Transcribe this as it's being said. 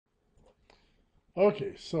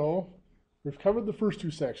Okay, so we've covered the first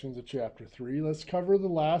two sections of chapter 3. Let's cover the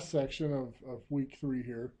last section of week 3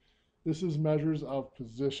 here. This is measures of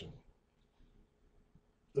position.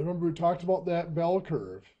 Remember we talked about that bell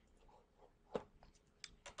curve.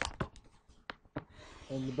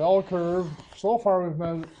 And the bell curve, so far we've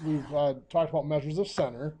talked about measures of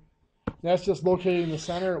center. That's just locating the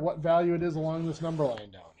center at what value it is along this number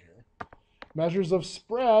line down here. Measures of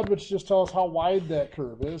spread, which just tell us how wide that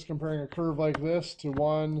curve is, comparing a curve like this to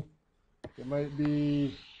one that might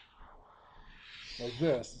be like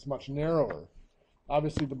this. It's much narrower.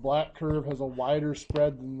 Obviously, the black curve has a wider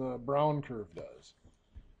spread than the brown curve does.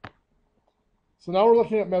 So now we're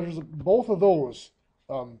looking at measures of both of those,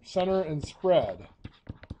 center and spread.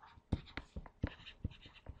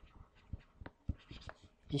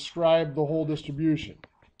 Describe the whole distribution.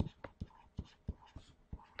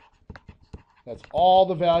 That's all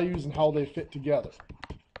the values and how they fit together.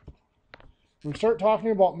 We start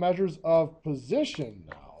talking about measures of position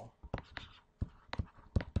now.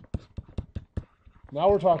 Now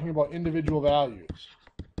we're talking about individual values.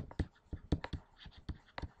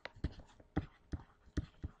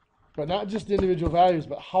 But not just individual values,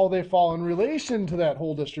 but how they fall in relation to that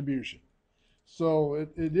whole distribution. So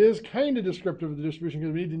it is kind of descriptive of the distribution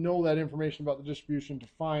because we need to know that information about the distribution to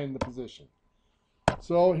find the position.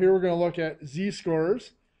 So here we're going to look at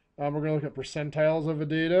z-scores. We're going to look at percentiles of a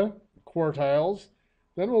data, quartiles.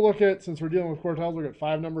 Then we'll look at, since we're dealing with quartiles, we'll look at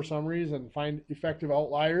 5-number summaries and find effective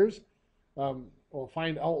outliers. We'll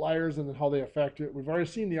find outliers and then how they affect it. We've already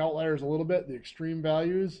seen the outliers a little bit, the extreme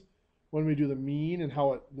values, when we do the mean and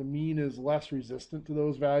how the mean is less resistant to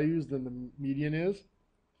those values than the median is.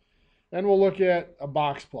 And we'll look at a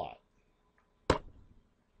box plot.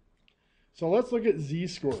 So let's look at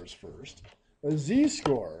z-scores first. A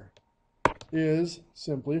z-score is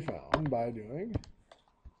simply found by doing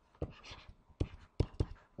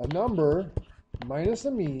a number minus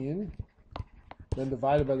a mean, then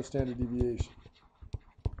divided by the standard deviation.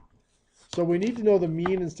 So we need to know the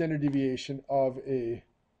mean and standard deviation of a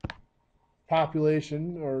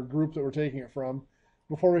population or group that we're taking it from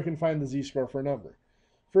before we can find the z-score for a number.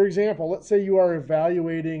 For example, let's say you are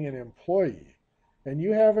evaluating an employee and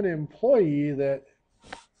you have an employee that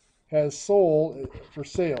has sold for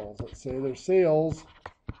sales. Let's say their sales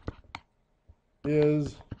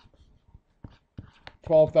is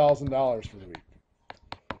 $12,000 for the week.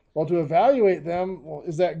 Well, to evaluate them, well,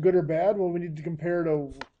 is that good or bad? Well, we need to compare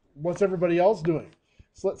to what's everybody else doing.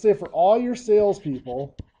 So let's say for all your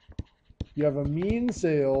salespeople, you have a mean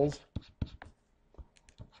sales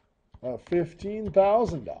of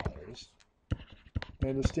 $15,000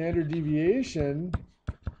 and a standard deviation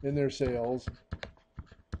in their sales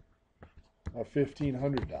of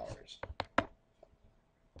 $1,500.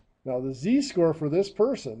 Now the z-score for this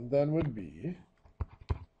person then would be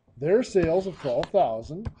their sales of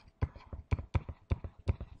 $12,000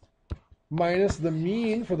 minus the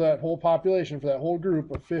mean for that whole population, for that whole group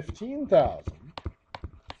of $15,000.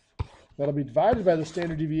 That'll be divided by the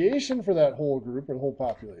standard deviation for that whole group or the whole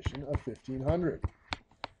population of 1,500.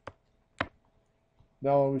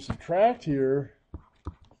 Now when we subtract here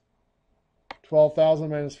 12,000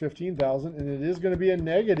 minus 15,000, and it is going to be a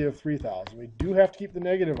negative 3,000. We do have to keep the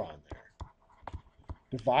negative on there.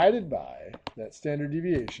 Divided by that standard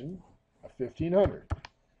deviation of 1,500.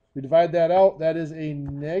 We divide that out, that is a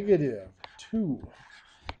negative 2.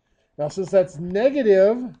 Now since that's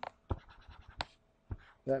negative,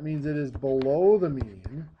 that means it is below the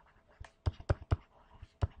mean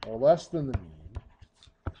or less than the mean.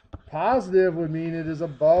 Positive would mean it is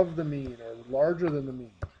above the mean or larger than the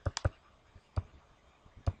mean.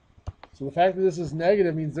 So the fact that this is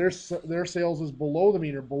negative means their sales is below the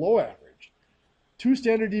mean or below average.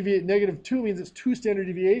 Negative 2 means it's 2 standard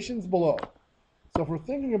deviations below. So if we're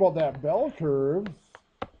thinking about that bell curve,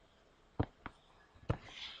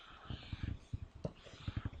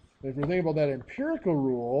 if you're thinking about that empirical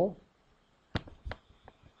rule,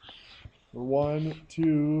 where 1,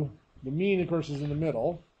 2, the mean, of course, is in the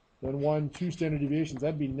middle, then 1, 2 standard deviations,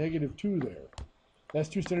 that'd be negative 2 there. That's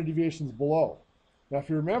 2 standard deviations below. Now, if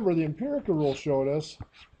you remember, the empirical rule showed us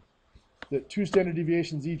that 2 standard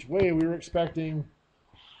deviations each way, we were expecting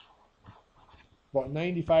about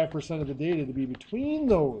 95% of the data to be between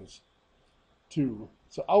those two.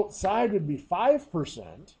 So outside would be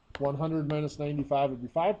 5%. 100 minus 95 would be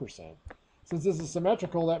 5%. Since this is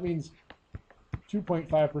symmetrical, that means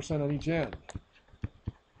 2.5% on each end.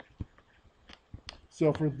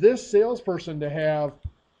 So for this salesperson to have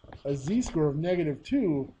a z-score of negative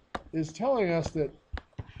 2 is telling us that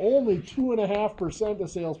only 2.5% of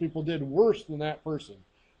salespeople did worse than that person.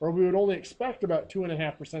 Or we would only expect about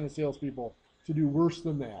 2.5% of salespeople to do worse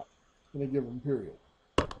than that in a given period.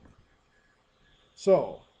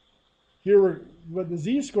 So here, what the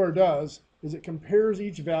z-score does is it compares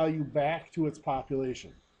each value back to its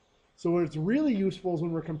population. So what it's really useful is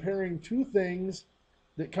when we're comparing two things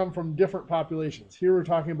that come from different populations. Here we're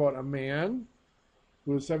talking about a man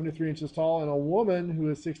who is 73 inches tall and a woman who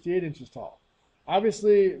is 68 inches tall.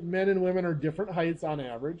 Obviously, men and women are different heights on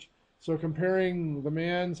average, so comparing the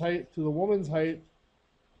man's height to the woman's height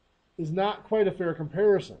is not quite a fair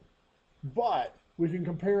comparison. But we can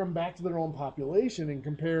compare them back to their own population and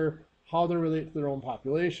compare how they relate to their own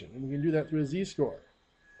population. And we can do that through a z-score.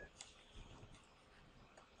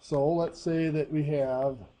 So let's say that we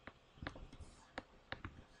have,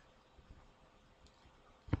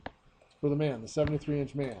 for the man, the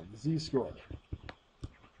 73-inch man, the z-score.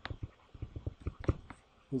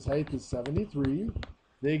 His height is 73.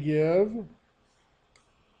 They give,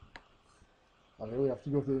 okay, we have to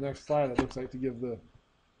go through the next slide, it looks like, to give the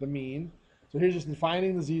mean. So here's just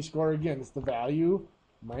defining the z-score. Again, it's the value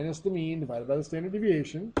minus the mean divided by the standard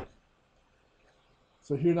deviation.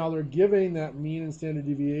 So here now they're giving that mean and standard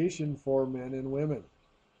deviation for men and women.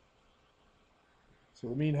 So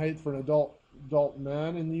the mean height for an adult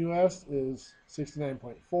man in the U.S. is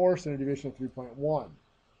 69.4, standard deviation of 3.1.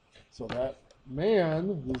 So that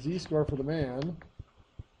man, the z-score for the man,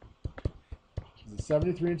 is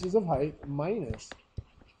 73 inches of height minus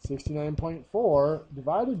 69.4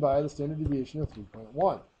 divided by the standard deviation of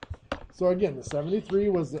 3.1. So again, the 73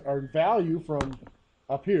 was our value from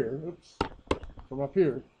up here, from up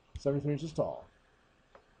here, 73 inches tall.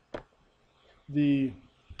 The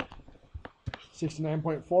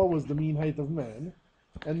 69.4 was the mean height of men,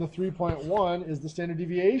 and the 3.1 is the standard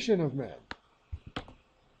deviation of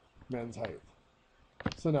men's height.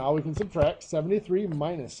 So now we can subtract 73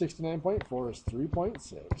 minus 69.4 is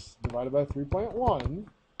 3.6 divided by 3.1.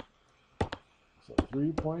 So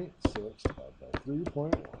 3.6 divided by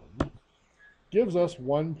 3.1 gives us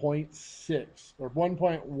 1.6 or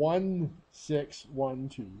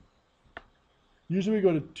 1.1612. Usually we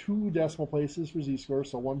go to 2 decimal places for z-score,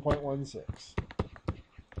 so 1.16.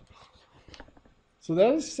 So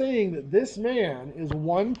that is saying that this man is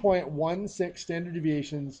 1.16 standard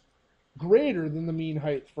deviations greater than the mean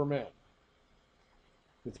height for men.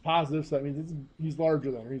 It's positive, so that means he's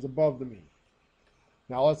larger than, or he's above the mean.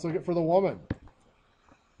 Now let's look at for the woman.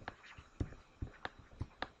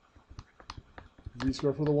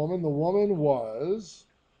 Z-score for the woman. The woman was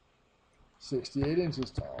 68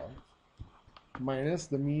 inches tall. Minus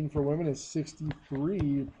the mean for women is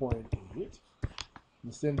 63.8.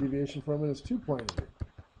 The standard deviation for women is 2.8.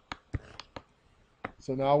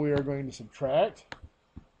 So now we are going to subtract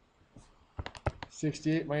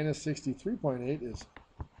 68 minus 63.8 is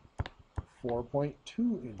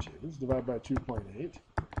 4.2 inches divided by 2.8,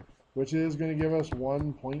 which is going to give us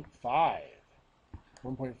 1.5. 1.50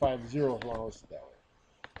 if you want to list it that way.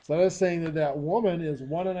 So that is saying that that woman is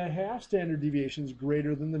 1.5 standard deviations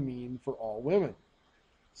greater than the mean for all women.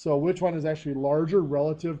 So which one is actually larger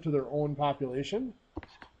relative to their own population?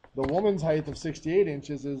 The woman's height of 68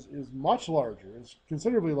 inches is much larger, is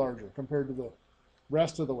considerably larger compared to the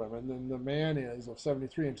rest of the women than the man is of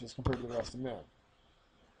 73 inches compared to the rest of men.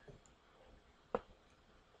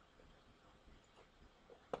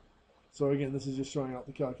 So again, this is just showing out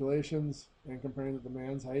the calculations and comparing that the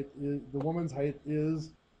woman's height is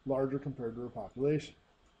larger compared to her population.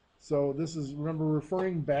 So this is, remember,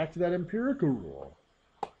 referring back to that empirical rule.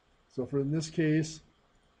 So for in this case,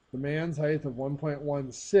 the man's height of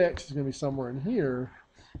 1.16 is going to be somewhere in here.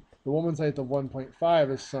 The woman's height of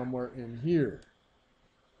 1.5 is somewhere in here.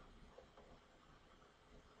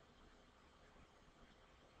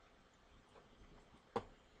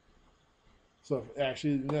 So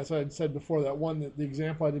actually, that's what I said before, the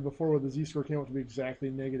example I did before where the z-score came out to be exactly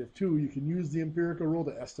 -2, you can use the empirical rule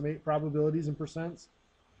to estimate probabilities in percents.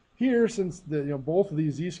 Here, since both of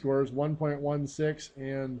these z-scores, 1.16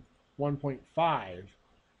 and 1.5,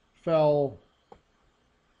 fell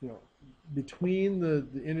between the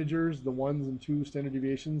integers, the 1s and 2 standard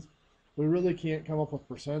deviations, we really can't come up with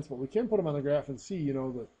percents, but we can put them on the graph and see,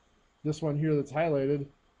 that this one here that's highlighted,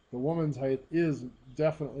 the woman's height is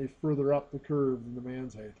definitely further up the curve than the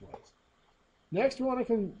man's height was. Next, we want to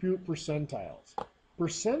compute percentiles.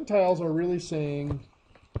 Percentiles are really saying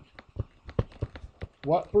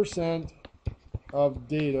what percent of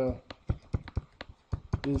data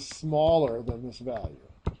is smaller than this value.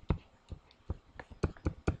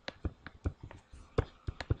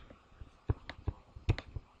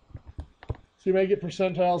 So you might get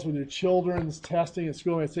percentiles with your children's testing at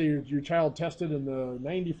school. Let's say your child tested in the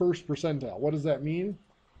 91st percentile. What does that mean?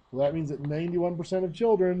 Well, that means that 91% of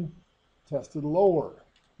children tested lower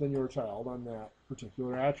than your child on that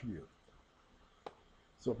particular attribute.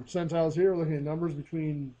 So percentiles here, we're looking at numbers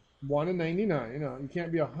between 1 and 99. Now, you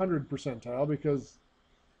can't be 100 percentile because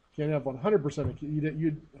you can't have 100%.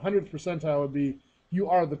 100th percentile would be you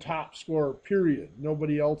are the top scorer, period.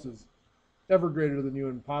 Nobody else is ever greater than you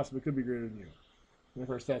and possibly could be greater than you. And of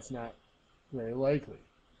course, that's not very likely.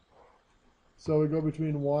 So we go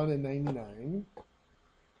between 1 and 99.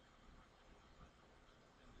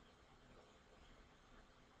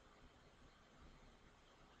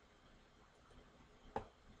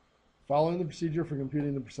 Following the procedure for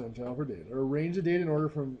computing the percentile for data, or arrange the data in order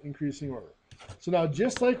from increasing order. So now,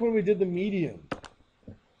 just like when we did the median,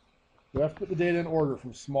 we have to put the data in order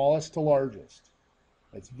from smallest to largest.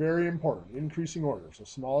 That's very important, increasing order. So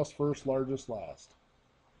smallest first, largest last.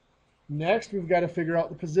 Next, we've got to figure out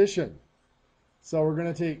the position. So we're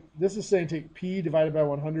going to take, this is saying take P divided by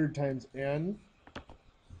 100 times N.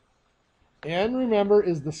 N, remember,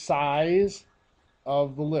 is the size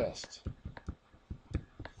of the list,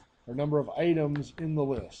 or number of items in the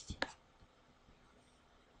list.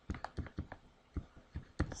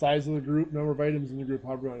 Size of the group, number of items in the group,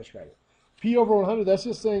 however you want to describe it. P over 100, that's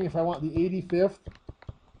just saying if I want the 85th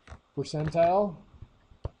percentile,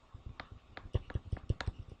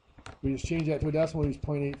 we just change that to a decimal, we use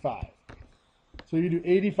 0.85. So you do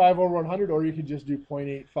 85 over 100, or you could just do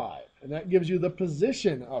 0.85. And that gives you the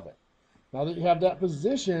position of it. Now that you have that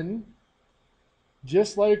position,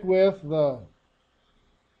 just like with the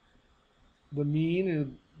mean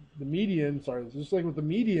and the median, just like with the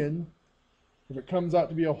median, if it comes out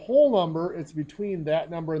to be a whole number, it's between that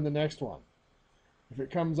number and the next one. If it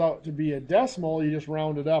comes out to be a decimal, you just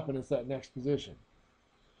round it up and it's that next position.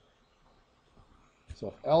 So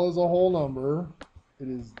if L is a whole number, it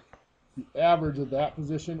is the average of that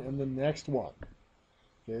position and the next one.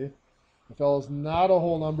 Okay? If L is not a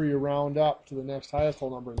whole number, you round up to the next highest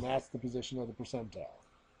whole number, and that's the position of the percentile.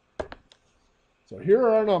 So here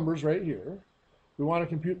are our numbers right here. We want to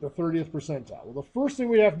compute the 30th percentile. Well, the first thing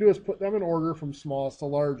we have to do is put them in order from smallest to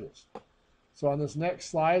largest. So on this next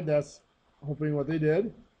slide, that's hoping what they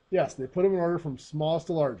did. Yes, they put them in order from smallest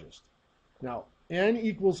to largest. Now, N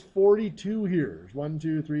equals 42 here. There's 1,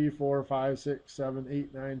 2, 3, 4, 5, 6, 7,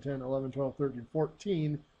 8, 9, 10, 11, 12, 13,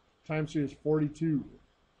 14 times 3 is 42.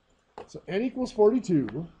 So N equals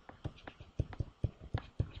 42.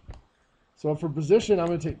 So for position, I'm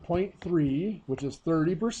going to take 0.3, which is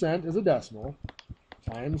 30% as a decimal,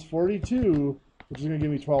 times 42, which is going to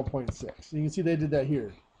give me 12.6. You can see they did that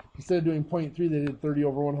here. Instead of doing 0.3, they did 30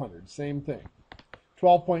 over 100. Same thing.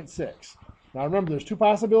 12.6. Now remember, there's two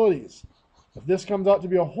possibilities. If this comes out to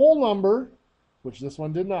be a whole number, which this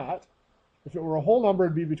one did not, if it were a whole number,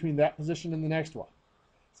 it'd be between that position and the next one.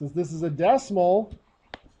 Since this is a decimal,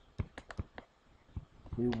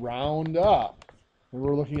 we round up, and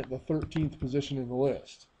we're looking at the 13th position in the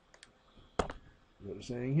list. What we're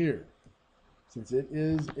saying here. Since it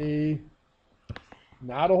is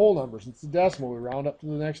not a whole number, since it's a decimal, we round up to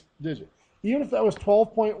the next digit. Even if that was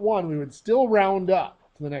 12.1, we would still round up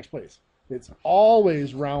to the next place. It's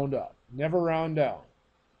always round up, never round down.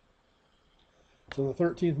 So the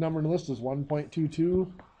 13th number in the list is 1.22.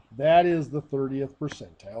 That is the 30th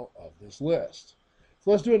percentile of this list.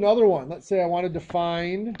 So let's do another one. Let's say I wanted to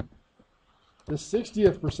find the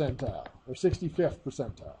 60th percentile, or 65th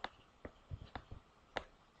percentile.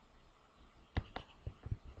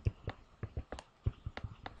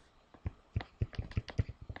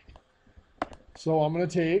 So I'm going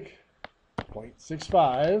to take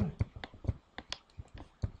 0.65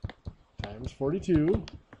 times 42.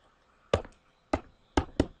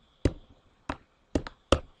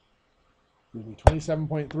 Give me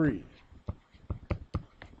 27.3.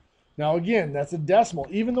 Now again, that's a decimal.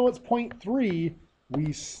 Even though it's 0.3,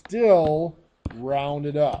 we still round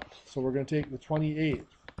it up. So we're going to take the 28th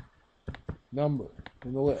number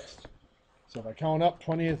in the list. So if I count up,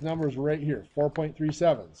 28th number is right here,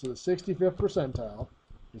 4.37. So the 65th percentile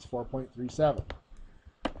is 4.37.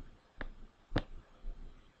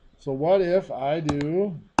 So what if I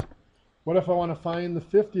want to find the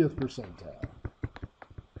 50th percentile?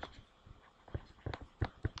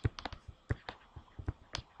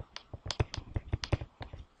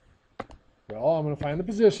 Well, I'm going to find the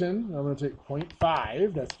position. I'm going to take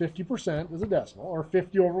 0.5, that's 50% as a decimal, or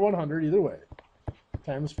 50 over 100, either way,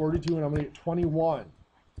 times 42, and I'm going to get 21.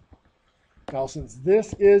 Now, since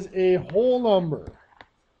this is a whole number,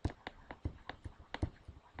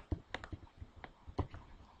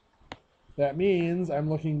 that means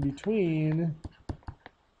I'm looking between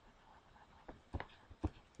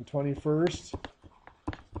the 21st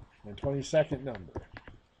and 22nd number.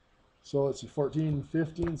 So let's see, 14,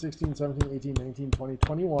 15, 16, 17, 18, 19, 20,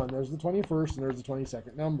 21. There's the 21st, and there's the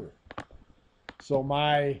 22nd number. So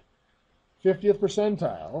my 50th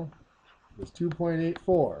percentile is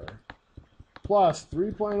 2.84 plus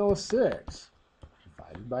 3.06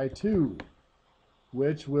 divided by 2,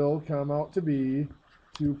 which will come out to be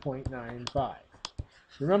 2.95.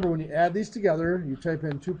 Remember, when you add these together, you type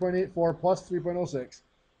in 2.84 plus 3.06,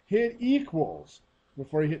 hit equals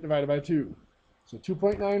before you hit divided by 2. So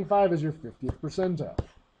 2.95 is your 50th percentile.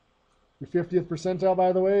 Your 50th percentile,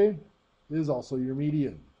 by the way, is also your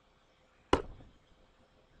median.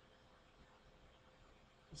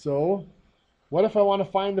 So what if I want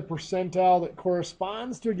to find the percentile that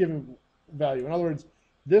corresponds to a given value? In other words,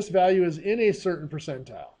 this value is in a certain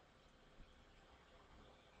percentile.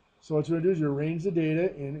 So what you're going to do is you arrange the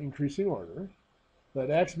data in increasing order.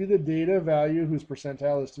 Let x be the data value whose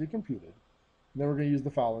percentile is to be computed. And then we're going to use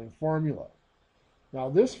the following formula. Now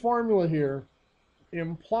this formula here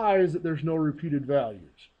implies that there's no repeated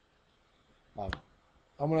values. I'm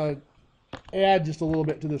going to add just a little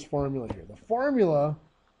bit to this formula here. The formula,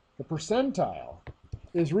 the percentile,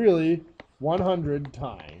 is really 100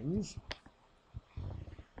 times.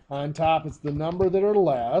 On top, it's the number that are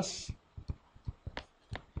less,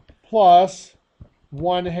 plus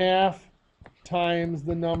 1/2 times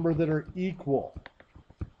the number that are equal.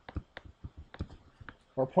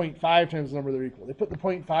 Or 0.5 times the number that are equal. They put the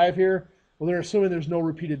 0.5 here. Well, they're assuming there's no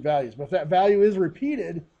repeated values. But if that value is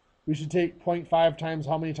repeated, we should take 0.5 times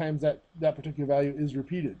how many times that particular value is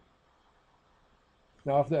repeated.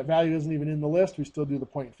 Now, if that value isn't even in the list, we still do the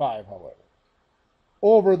 0.5, however.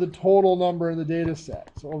 Over the total number in the data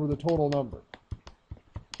set. So over the total number.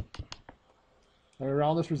 And we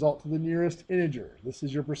round this result to the nearest integer. This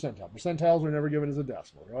is your percentile. Percentiles are never given as a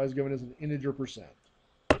decimal. They're always given as an integer percent.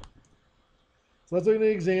 So let's look at an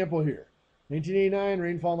example here. 1989,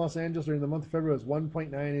 rainfall in Los Angeles during the month of February was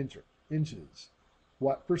 1.9 inches.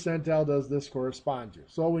 What percentile does this correspond to?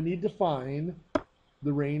 So we need to find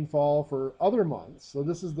the rainfall for other months. So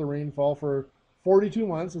this is the rainfall for 42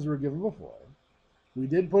 months as we were given before. We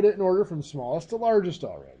did put it in order from smallest to largest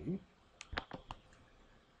already.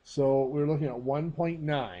 So we're looking at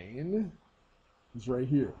 1.9 is right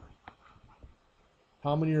here.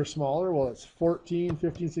 How many are smaller? Well, it's 14,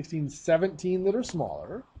 15, 16, 17 that are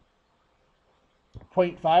smaller.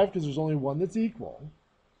 0.5 because there's only one that's equal.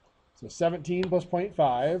 So 17 plus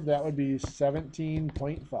 0.5, that would be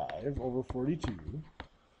 17.5 over 42.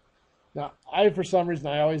 Now, for some reason,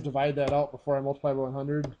 I always divide that out before I multiply by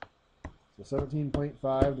 100. So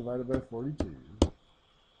 17.5 divided by 42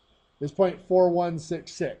 is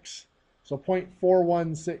 0.4166. So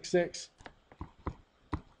 0.4166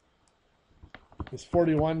 is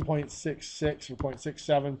 41.66 or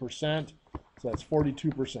 0.67%. So that's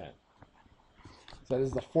 42%. So that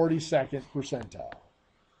is the 42nd percentile.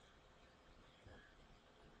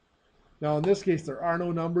 Now in this case, there are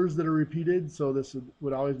no numbers that are repeated, so this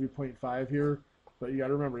would always be 0.5 here. But you got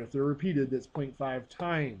to remember, if they're repeated, that's 0.5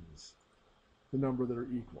 times the number that are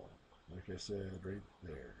equal. Like I said, right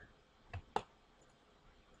there.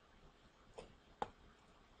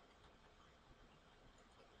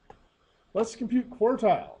 Let's compute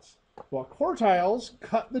quartiles. Well, quartiles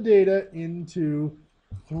cut the data into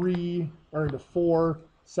four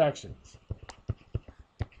sections.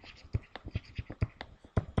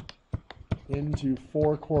 Into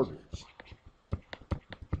 4 quarters.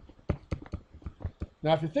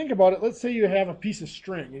 Now, if you think about it, let's say you have a piece of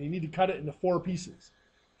string and you need to cut it into 4 pieces.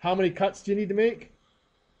 How many cuts do you need to make?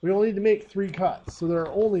 We only need to make 3 cuts, so there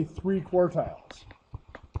are only 3 quartiles.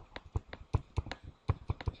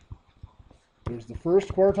 There's the first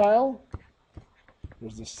quartile.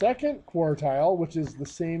 There's the second quartile, which is the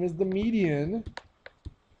same as the median.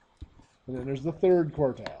 And then there's the third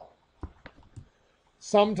quartile.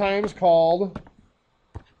 Sometimes called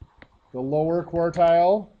the lower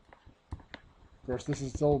quartile. Of course, this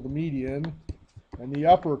is still the median. And the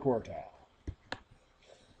upper quartile.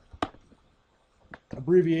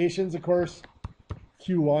 Abbreviations, of course,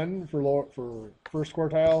 Q1 for first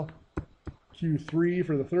quartile, Q3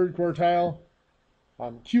 for the third quartile.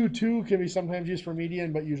 Q2 can be sometimes used for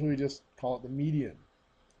median, but usually we just call it the median.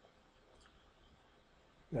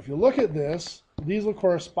 Now, if you look at this, these will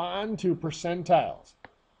correspond to percentiles.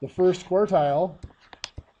 The first quartile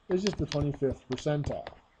is just the 25th percentile.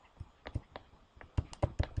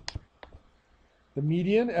 The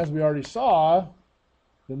median, as we already saw,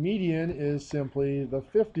 the median is simply the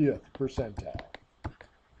 50th percentile.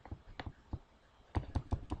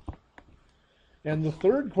 And the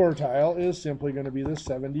third quartile is simply going to be the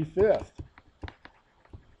 75th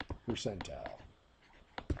percentile.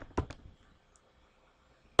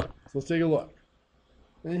 So let's take a look.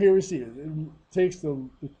 And here we see it. It takes the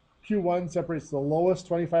Q1 separates the lowest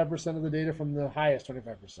 25% of the data from the highest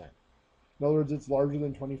 25%. In other words, it's larger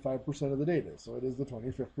than 25% of the data, so it is the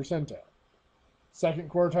 25th percentile. Second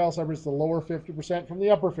quartile separates the lower 50% from the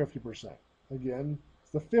upper 50%. Again,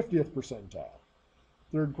 it's the 50th percentile.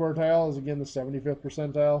 Third quartile is again the 75th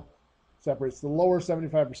percentile. Separates the lower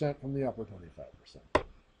 75% from the upper 25%.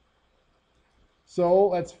 So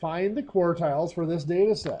let's find the quartiles for this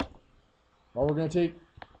data set. Well, we're going to take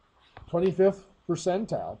 25th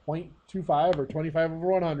percentile, 0.25 or 25 over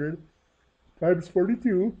 100 times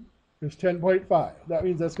 42 is 10.5. That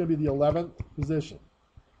means that's going to be the 11th position.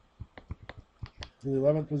 The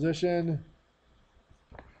 11th position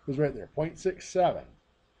is right there. 0.67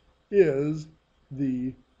 is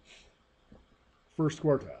the first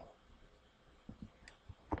quartile.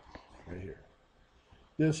 Right here.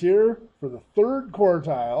 This here, for the third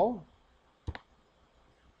quartile,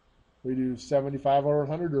 we do 75 over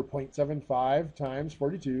 100 or 0.75 times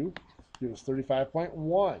 42 gives us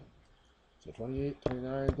 35.1. So 28,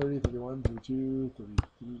 29, 30, 31, 32,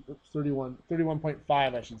 33, oops, 31,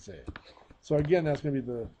 31.5 I should say. So again, that's going to be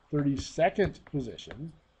the 32nd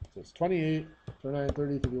position. So it's 28, 29,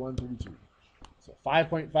 30, 31, 32. So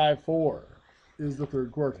 5.54 is the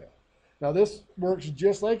third quartile. Now this works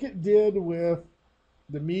just like it did with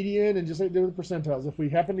the median and just like it did with percentiles. If we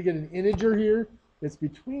happen to get an integer here, it's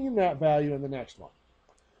between that value and the next one.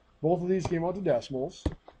 Both of these came out to decimals,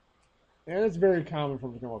 and it's very common for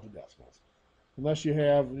them to come out to decimals. Unless you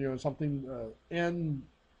have, something n,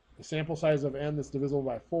 the sample size of n that's divisible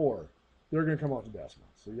by 4, they're going to come out to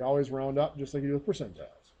decimals. So you always round up just like you do with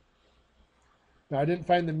percentiles. Now I didn't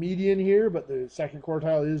find the median here, but the second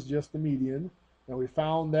quartile is just the median. And we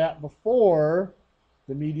found that before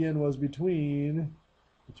the median was between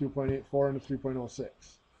the 2.84 and the 3.06.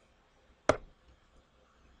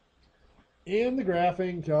 And the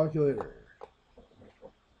graphing calculator.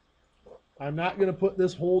 I'm not going to put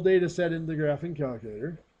this whole data set into the graphing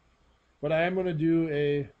calculator, but I am going to do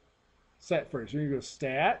a set first. You're going to go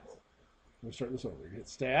Stat. I'm going to start this over. You hit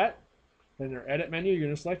Stat, then your Edit menu, you're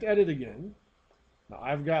going to select Edit again. Now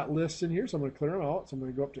I've got lists in here, so I'm going to clear them out. So I'm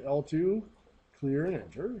going to go up to L2, clear and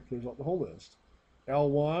enter, it clears out the whole list.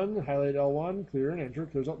 L1, highlight L1, clear and enter,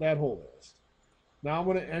 clears out that whole list. Now I'm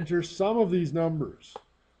going to enter some of these numbers.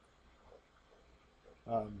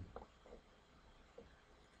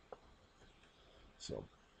 So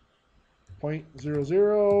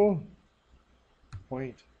 0.00,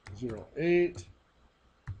 0.08,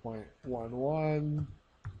 0.11,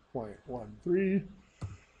 0.13,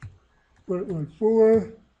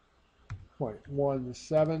 0.14,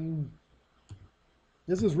 0.17.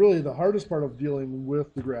 This is really the hardest part of dealing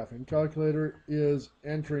with the graphing calculator is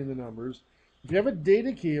entering the numbers. If you have a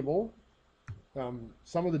data cable,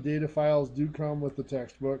 some of the data files do come with the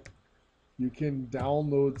textbook. You can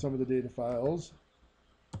download some of the data files.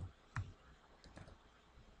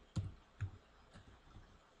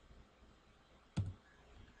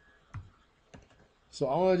 So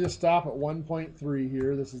I'm going to just stop at 1.3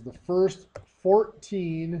 here. This is the first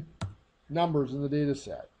 14 numbers in the data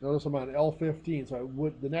set. Notice I'm on L15, so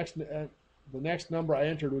the next number I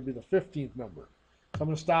entered would be the 15th number. So I'm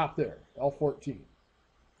going to stop there, L14.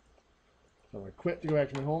 So I'm going to quit to go back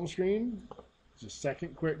to my home screen. Just a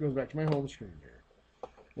second quit goes back to my home screen here.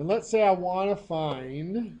 And let's say I want to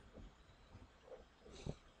find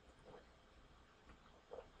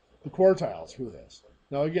the quartiles for this.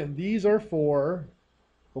 Now again, these are for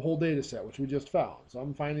the whole data set, which we just found. So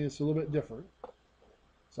I'm finding this a little bit different.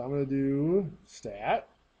 So I'm going to do Stat,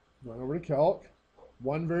 going over to Calc,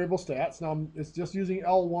 one variable stats. Now it's just using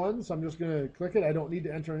L1, so I'm just going to click it. I don't need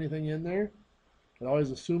to enter anything in there. It always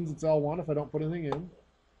assumes it's L1 if I don't put anything in.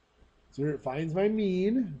 So here it finds my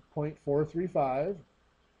mean, 0.435.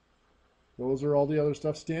 Those are all the other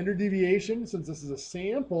stuff. Standard deviation, since this is a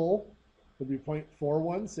sample, would be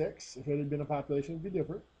 0.416. If it had been a population, it would be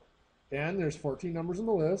different. And there's 14 numbers in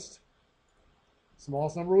the list.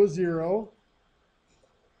 Smallest number was 0.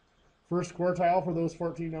 First quartile for those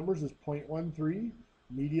 14 numbers is 0.13.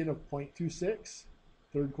 Median of 0.26.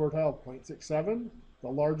 Third quartile of 0.67. The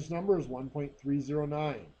largest number is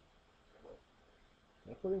 1.309. Did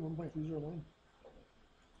I put in 1.309?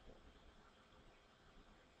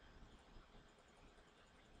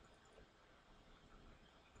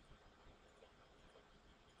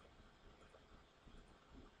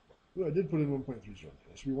 Oh, I did put in 1.30.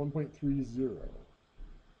 It should be 1.30.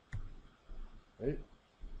 Right?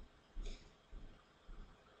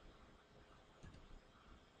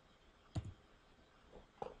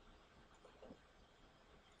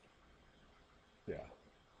 Yeah.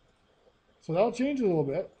 So that'll change a little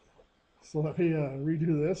bit. So let me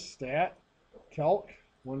redo this. Stat, calc,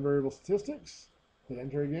 one variable statistics. Hit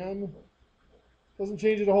enter again. Doesn't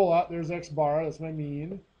change it a whole lot. There's X bar, that's my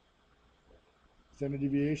mean. Standard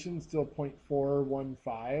deviation, still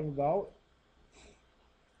 0.415 about.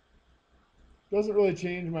 Doesn't really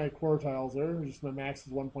change my quartiles there. Just my max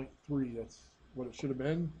is 1.3. That's what it should have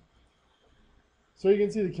been. So you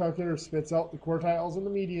can see the calculator spits out the quartiles and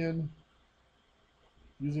the median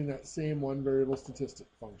using that same one variable statistic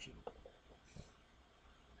function.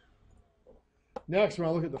 Next, we're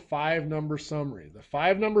going to look at the 5-number summary. The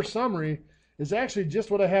 5-number summary is actually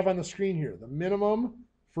just what I have on the screen here. The minimum,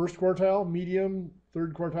 first quartile, medium,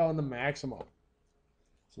 third quartile, and the maximum.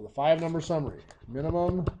 So the 5-number summary.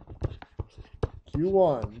 Minimum,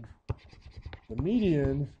 Q1, the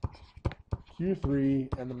median,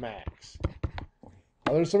 Q3, and the max.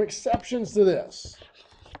 Now there's some exceptions to this.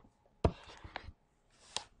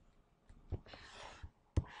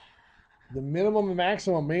 The minimum and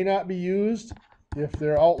maximum may not be used if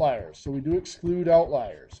they're outliers. So we do exclude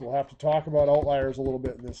outliers. So we'll have to talk about outliers a little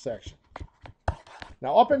bit in this section.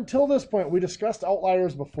 Now up until this point, we discussed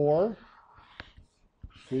outliers before.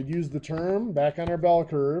 We'd use the term back on our bell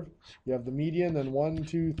curve. You have the median, then 1,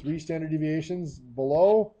 2, 3 standard deviations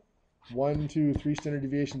below, 1, 2, 3 standard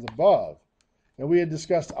deviations above. And we had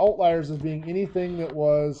discussed outliers as being anything that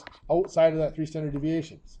was outside of that 3 standard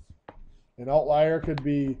deviations. An outlier could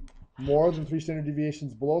be more than 3 standard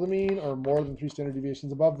deviations below the mean or more than 3 standard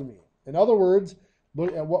deviations above the mean. In other words,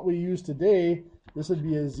 look at what we use today. This would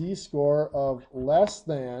be a z-score of less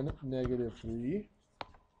than -3.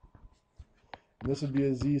 This would be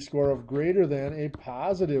a z-score of greater than a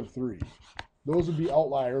 +3. Those would be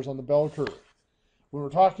outliers on the bell curve. When we're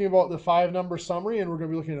talking about the 5-number summary and we're going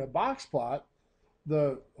to be looking at a box plot,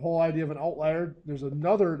 the whole idea of an outlier, there's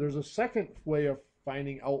a second way of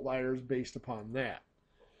finding outliers based upon that.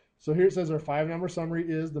 So here it says our 5-number summary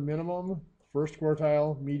is the minimum, first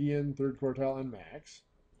quartile, median, third quartile, and max.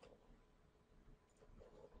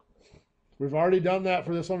 We've already done that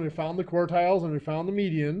for this one. We found the quartiles and we found the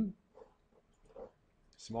median.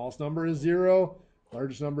 Smallest number is 0.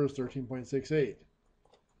 Largest number is 13.68.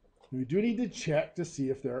 We do need to check to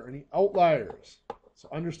see if there are any outliers. So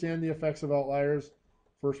understand the effects of outliers.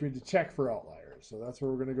 First, we need to check for outliers. So that's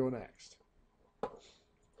where we're going to go next.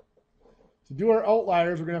 To do our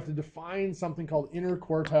outliers, we're going to have to define something called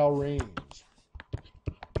interquartile range.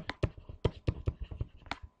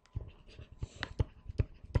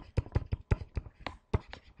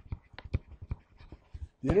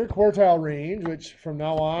 The interquartile range, which from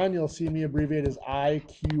now on you'll see me abbreviate as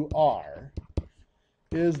IQR,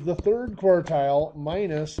 is the third quartile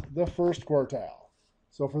minus the first quartile.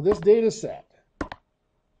 So for this data set,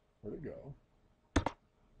 where'd it go?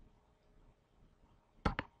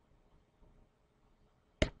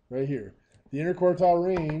 Right here. The interquartile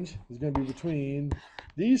range is going to be between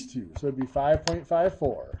these two. So it'd be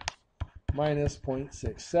 5.54 minus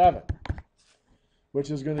 0.67,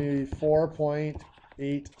 which is going to be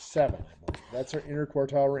 4.87. That's our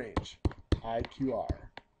interquartile range, IQR.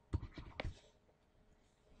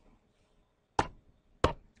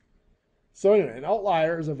 So anyway, an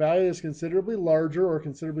outlier is a value that's considerably larger or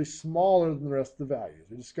considerably smaller than the rest of the values.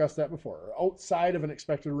 We discussed that before, or outside of an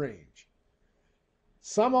expected range.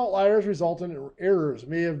 Some outliers result in errors. It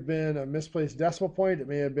may have been a misplaced decimal point. It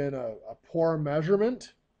may have been a poor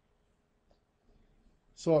measurement.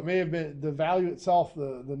 So it may have been the value itself,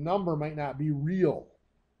 the number might not be real,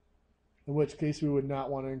 in which case we would not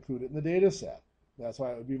want to include it in the data set. That's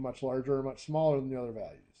why it would be much larger or much smaller than the other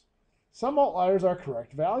values. Some outliers are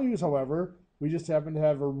correct values, however. We just happen to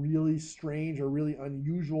have a really strange or really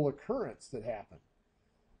unusual occurrence that happened.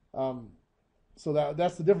 So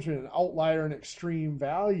that's the difference between an outlier and extreme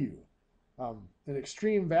value. An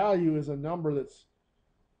extreme value is a number that's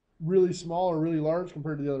really small or really large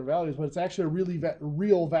compared to the other values, but it's actually a really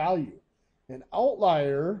real value. An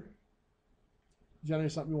outlier, generally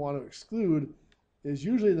something we want to exclude, is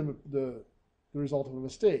usually the result of a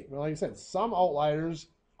mistake. But like I said, some outliers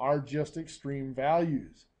are just extreme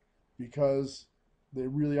values because they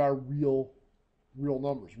really are real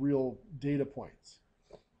numbers, real data points.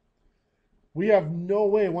 We have no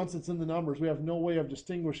way, once it's in the numbers, we have no way of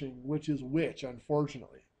distinguishing which is which,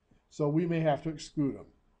 unfortunately. So we may have to exclude them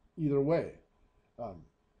either way.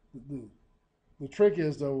 The trick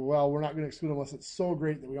is, though, well, we're not going to exclude them unless it's so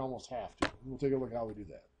great that we almost have to. We'll take a look at how we do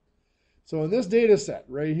that. So in this data set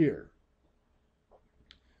right here,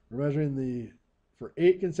 we're measuring for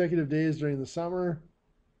 8 consecutive days during the summer,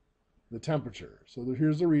 the temperature. So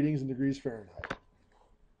here's the readings in degrees Fahrenheit.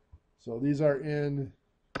 So these are in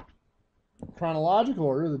chronological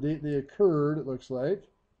order, the date they occurred, it looks like.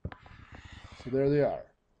 So there they are.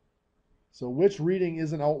 So which reading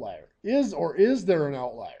is an outlier? Is there an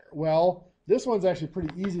outlier? Well, this one's actually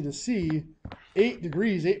pretty easy to see. 8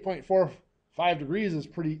 degrees, 8.45 degrees is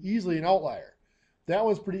pretty easily an outlier. That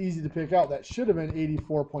one's pretty easy to pick out. That should have been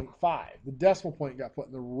 84.5. The decimal point got put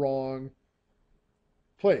in the wrong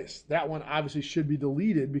place. That one obviously should be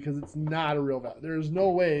deleted because it's not a real value. There is no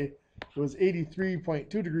way it was 83.2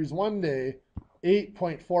 degrees one day,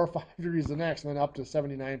 8.45 degrees the next, and then up to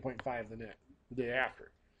 79.5 the day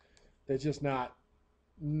after. It's just not,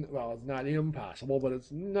 well, it's not impossible, but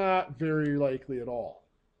it's not very likely at all.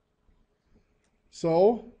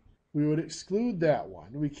 So we would exclude that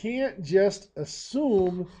one. We can't just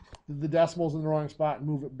assume that the decimal's in the wrong spot and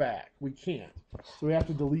move it back. We can't. So we have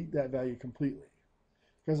to delete that value completely.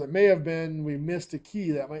 Because it may have been, we missed a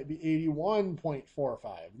key. That might be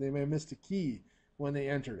 81.45. They may have missed a key when they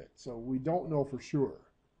entered it. So we don't know for sure.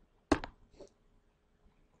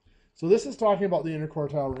 So this is talking about the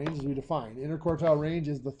interquartile range as we defined. Interquartile range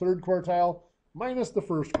is the third quartile minus the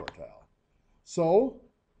first quartile. So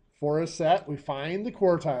for a set, we find the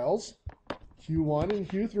quartiles, Q1 and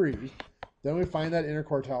Q3. Then we find that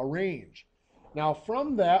interquartile range. Now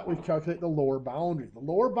from that, we calculate the lower boundary. The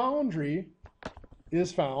lower boundary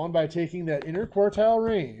is found by taking that interquartile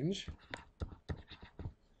range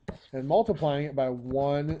and multiplying it by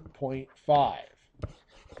 1.5.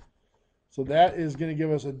 So that is going to give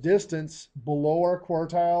us a distance below our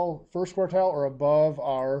quartile, first quartile, or above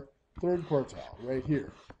our third quartile, right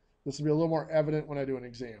here. This will be a little more evident when I do an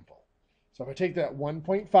example. So if I take that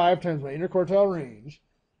 1.5 times my interquartile range,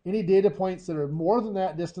 any data points that are more than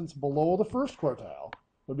that distance below the first quartile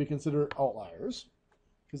would be considered outliers,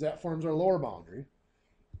 because that forms our lower boundary.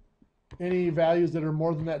 Any values that are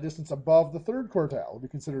more than that distance above the third quartile will be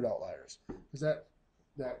considered outliers, because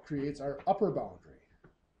that creates our upper boundary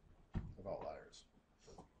of outliers.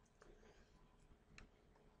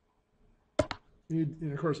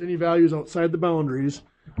 And of course, any values outside the boundaries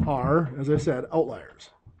are, as I said, outliers.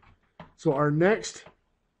 So our next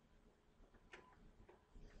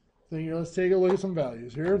thing here, let's take a look at some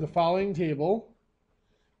values here. The following table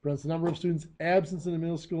presents the number of students absent in the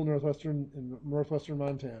middle school in northwestern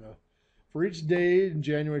Montana for each day in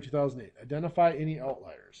January 2008. Identify any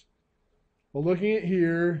outliers. Well, looking at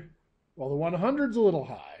here, well, the 100's a little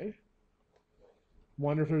high.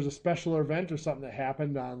 Wonder if there's a special event or something that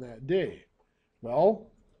happened on that day. Well,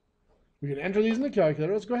 we can enter these in the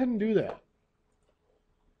calculator. Let's go ahead and do that.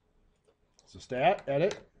 So stat,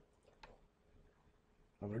 edit.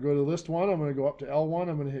 I'm going to go to list 1. I'm going to go up to L1.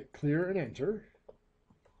 I'm going to hit clear and enter.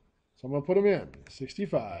 So I'm going to put them in.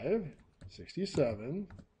 65, 67,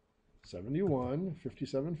 71,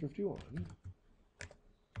 57, 51,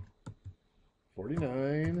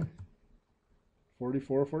 49,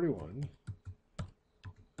 44, 41,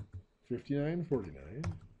 59, 49,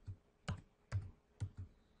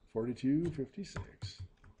 42, 56,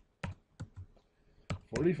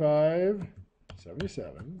 45,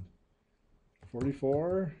 77,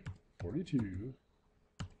 44, 42,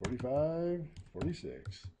 45,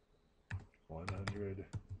 46, 100,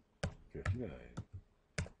 59,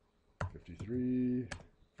 53,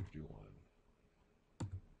 51.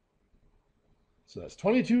 So that's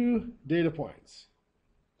 22 data points.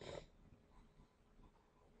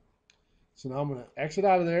 So now I'm going to exit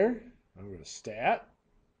out of there. I'm going to stat,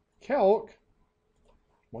 calc,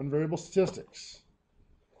 one variable statistics.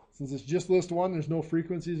 Since it's just list 1, there's no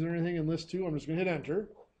frequencies or anything in list 2. I'm just going to hit enter.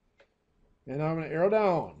 And now I'm going to arrow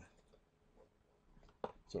down.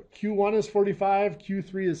 So Q1 is 45,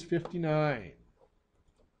 Q3 is 59.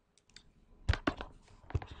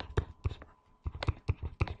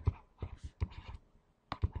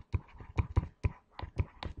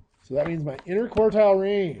 So that means my interquartile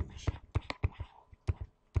range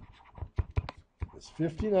is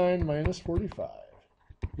 59 minus 45,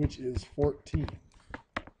 which is 14.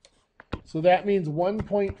 So that means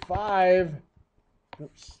 1.5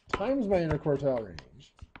 times my interquartile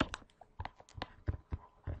range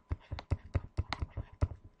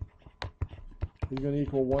is going to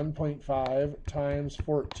equal 1.5 times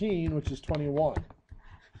 14, which is 21.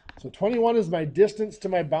 So 21 is my distance to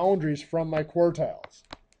my boundaries from my quartiles.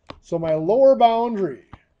 So my lower boundary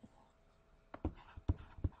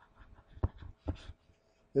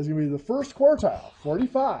is going to be the first quartile,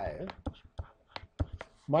 45,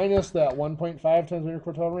 minus that 1.5 times my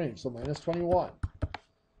interquartile range, so minus 21.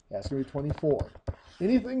 That's going to be 24.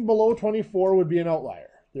 Anything below 24 would be an outlier.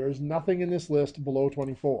 There is nothing in this list below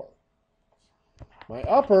 24. My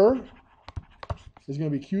upper is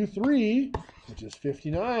going to be Q3, which is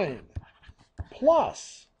 59,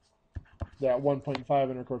 plus that 1.5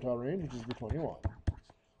 interquartile range, which is the 21.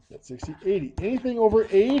 That's 60, 80. Anything over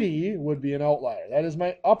 80 would be an outlier. That is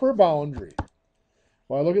my upper boundary.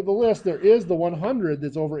 When I look at the list, there is the 100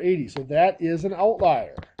 that's over 80. So that is an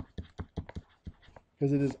outlier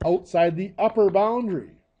because it is outside the upper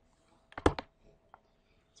boundary.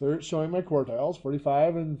 So it's showing my quartiles,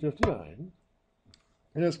 45 and 59.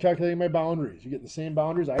 And it's calculating my boundaries. You get the same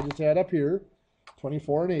boundaries I just had up here,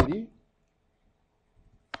 24 and 80.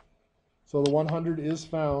 So the 100 is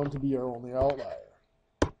found to be our only outlier.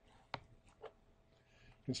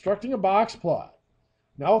 Constructing a box plot.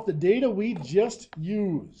 Now with the data we just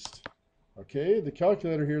used, okay, the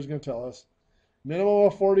calculator here is going to tell us minimum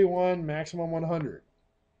of 41, maximum 100.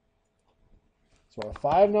 So our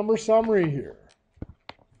 5-number summary here.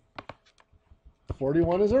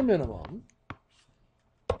 41 is our minimum.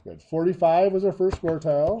 We had 45 was our first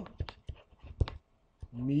quartile.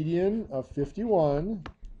 Median of 51.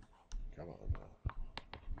 Come on now.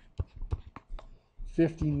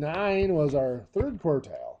 59 was our third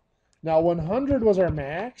quartile. Now 100 was our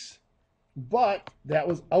max, but that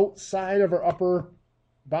was outside of our upper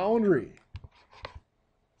boundary.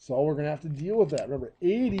 So we're going to have to deal with that. Remember,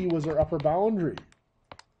 80 was our upper boundary.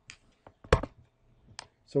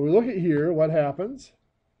 So we look at here, what happens?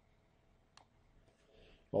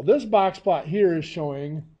 Well, this box plot here is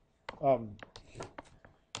showing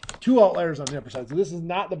 2 outliers on the upper side. So this is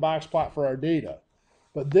not the box plot for our data.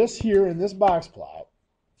 But this here in this box plot,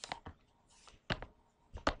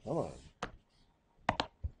 come on,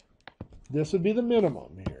 this would be the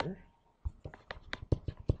minimum here.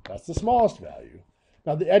 That's the smallest value.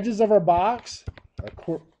 Now the edges of our box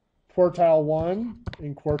are quartile 1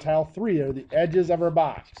 and quartile 3 are the edges of our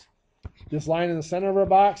box. This line in the center of our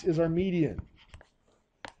box is our median.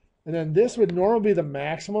 And then this would normally be the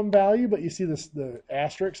maximum value, but you see this, the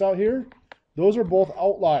asterisks out here? Those are both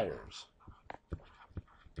outliers.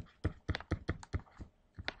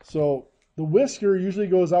 So the whisker usually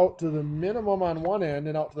goes out to the minimum on one end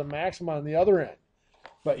and out to the maximum on the other end.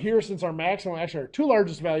 But here, since our maximum, actually our 2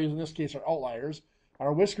 largest values in this case are outliers,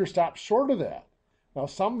 our whisker stops short of that. Now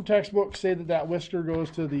some textbooks say that that whisker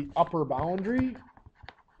goes to the upper boundary.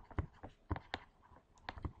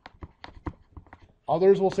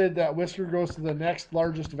 Others will say that whisker goes to the next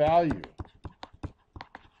largest value.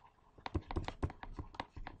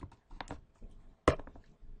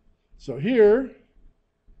 So here,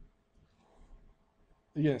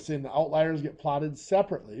 again, it's saying the outliers get plotted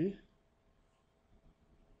separately.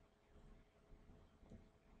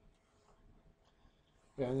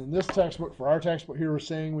 And in this textbook, for our textbook here, we're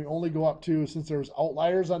saying we only go up to, since there's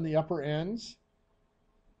outliers on the upper ends,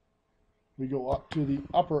 we go up to the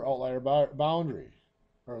upper outlier boundary.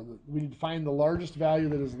 We need to find the largest value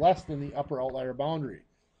that is less than the upper outlier boundary.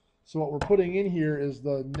 So what we're putting in here is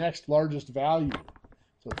the next largest value.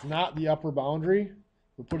 So it's not the upper boundary.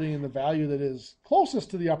 We're putting in the value that is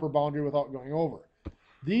closest to the upper boundary without going over.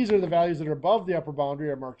 These are the values that are above the upper boundary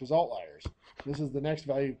are marked as outliers. This is the next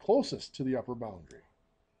value closest to the upper boundary.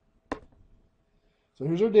 So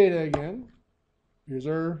here's our data again. Here's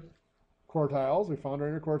our quartiles. We found our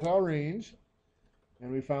interquartile range.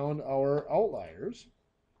 And we found our outliers.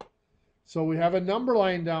 So we have a number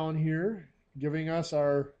line down here giving us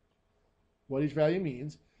our what each value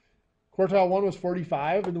means. Quartile 1 was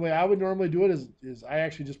 45, and the way I would normally do it is I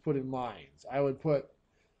actually just put in lines. I would put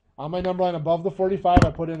on my number line above the 45,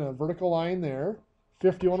 I put in a vertical line there.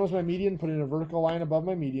 51 was my median, put in a vertical line above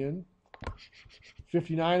my median.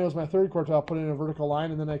 59 was my third quartile, put in a vertical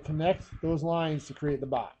line, and then I connect those lines to create the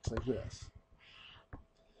box like this.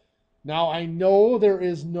 Now I know there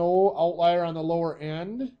is no outlier on the lower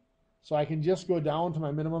end, so I can just go down to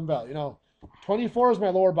my minimum value. Now, 24 is my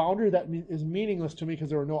lower boundary. That is meaningless to me because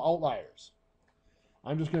there were no outliers.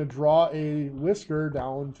 I'm just going to draw a whisker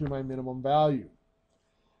down to my minimum value.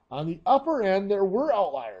 On the upper end, there were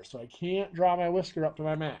outliers, so I can't draw my whisker up to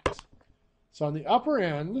my max. So on the upper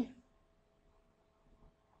end,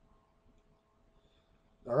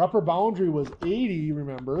 our upper boundary was 80,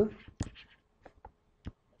 remember.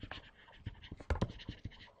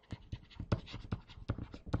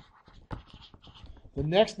 The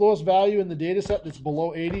next lowest value in the data set that's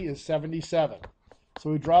below 80 is 77. So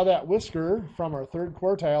we draw that whisker from our third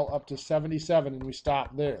quartile up to 77, and we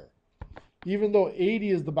stop there. Even though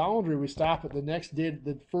 80 is the boundary, we stop at the next data,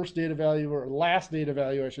 the first data value, or last data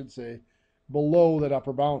value, I should say, below that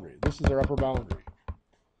upper boundary. This is our upper boundary.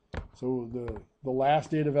 So the last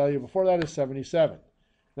data value before that is 77.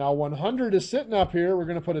 Now 100 is sitting up here. We're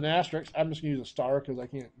going to put an asterisk. I'm just going to use a star because I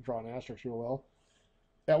can't draw an asterisk real well.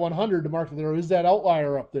 At 100 to mark that there is that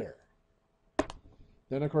outlier up there.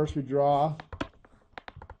 Then, of course, we draw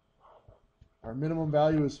Our minimum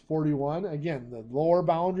value is 41. Again, the lower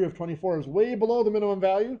boundary of 24 is way below the minimum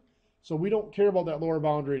value, so we don't care about that lower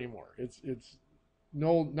boundary anymore. It's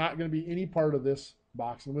not going to be any part of this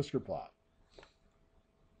box and whisker plot.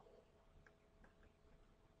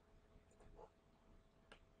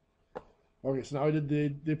 Okay, so now they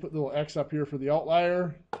put the little X up here for the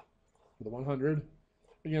outlier, for the 100.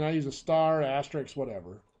 Again, I use a star, asterisk,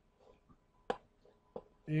 whatever.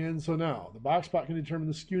 And so now, the box plot can determine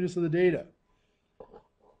the skewness of the data.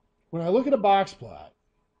 When I look at a box plot,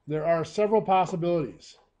 there are several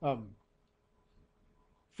possibilities.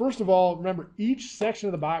 First of all, remember, each section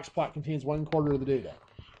of the box plot contains 1/4 of the data.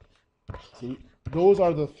 See, those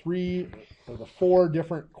are the 4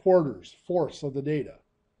 different quarters, fourths of the data.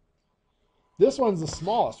 This one's the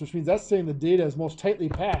smallest, which means that's saying the data is most tightly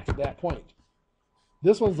packed at that point.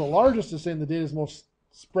 This one's the largest, is saying the data is most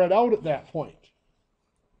spread out at that point.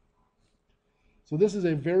 So this is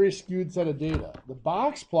a very skewed set of data. The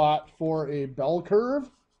box plot for a bell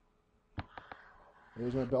curve,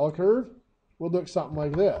 there's my bell curve, would look something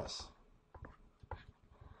like this.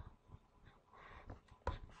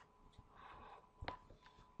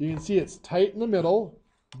 You can see it's tight in the middle.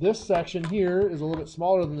 This section here is a little bit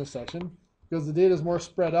smaller than this section because the data is more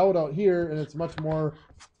spread out here, and it's much more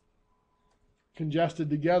congested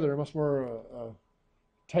together, much more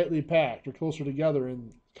tightly packed or closer together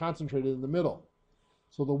and concentrated in the middle.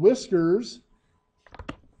 So the whiskers,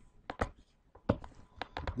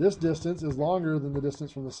 this distance is longer than the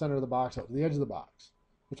distance from the center of the box out to the edge of the box,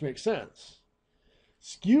 which makes sense.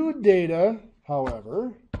 Skewed data,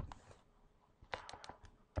 however,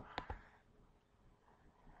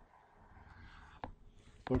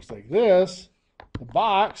 looks like this. The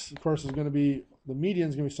box, of course, is going to be, the median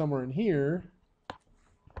is going to be somewhere in here.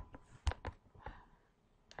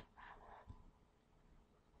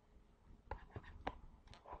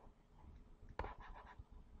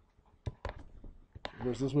 Of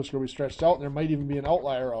course, this whisker will be stretched out, and there might even be an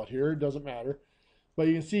outlier out here. It doesn't matter. But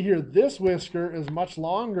you can see here, this whisker is much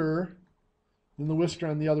longer than the whisker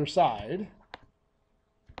on the other side.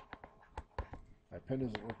 My pen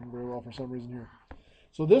isn't working very well for some reason here.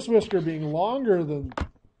 So this whisker being longer than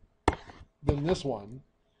this one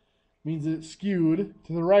means it's skewed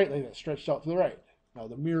to the right, like that, stretched out to the right. Now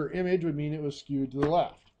the mirror image would mean it was skewed to the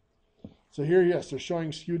left. So here, yes, they're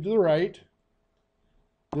showing skewed to the right.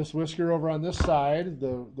 This whisker over on this side,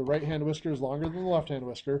 the right-hand whisker is longer than the left-hand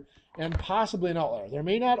whisker, and possibly an outlier. There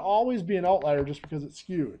may not always be an outlier just because it's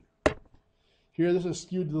skewed. Here, this is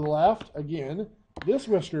skewed to the left. Again, this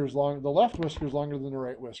whisker is long, the left whisker is longer than the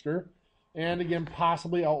right whisker, and again,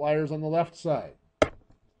 possibly outliers on the left side.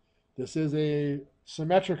 This is a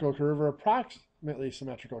symmetrical curve, or approximately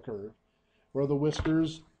symmetrical curve, where the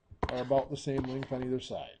whiskers are about the same length on either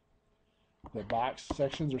side. The box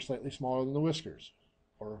sections are slightly smaller than the whiskers.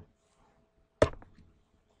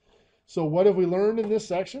 So what have we learned in this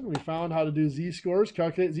section? We found how to do z-scores,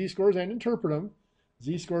 calculate z-scores, and interpret them.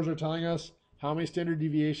 Z-scores are telling us how many standard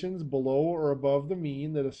deviations below or above the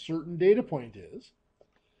mean that a certain data point is.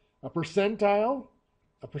 A percentile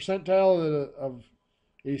of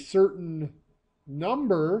a certain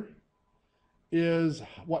number is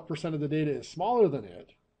what percent of the data is smaller than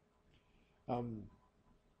it.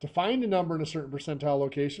 To find a number in a certain percentile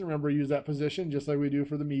location, remember, use that position just like we do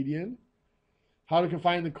for the median. How to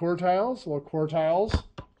define the quartiles? Well, quartiles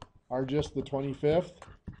are just the 25th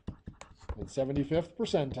and 75th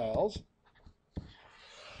percentiles.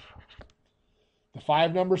 The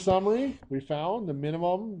 5-number summary, we found the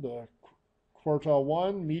minimum, the quartile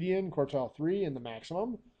 1, median, quartile 3, and the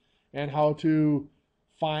maximum, and how to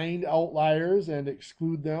find outliers and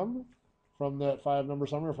exclude them from that 5-number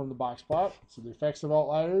summary or from the box plot. So the effects of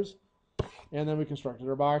outliers, and then we constructed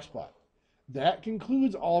our box plot. That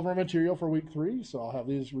concludes all of our material for week 3, so I'll have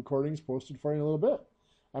these recordings posted for you in a little bit.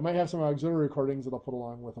 I might have some auxiliary recordings that I'll put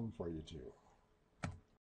along with them for you too.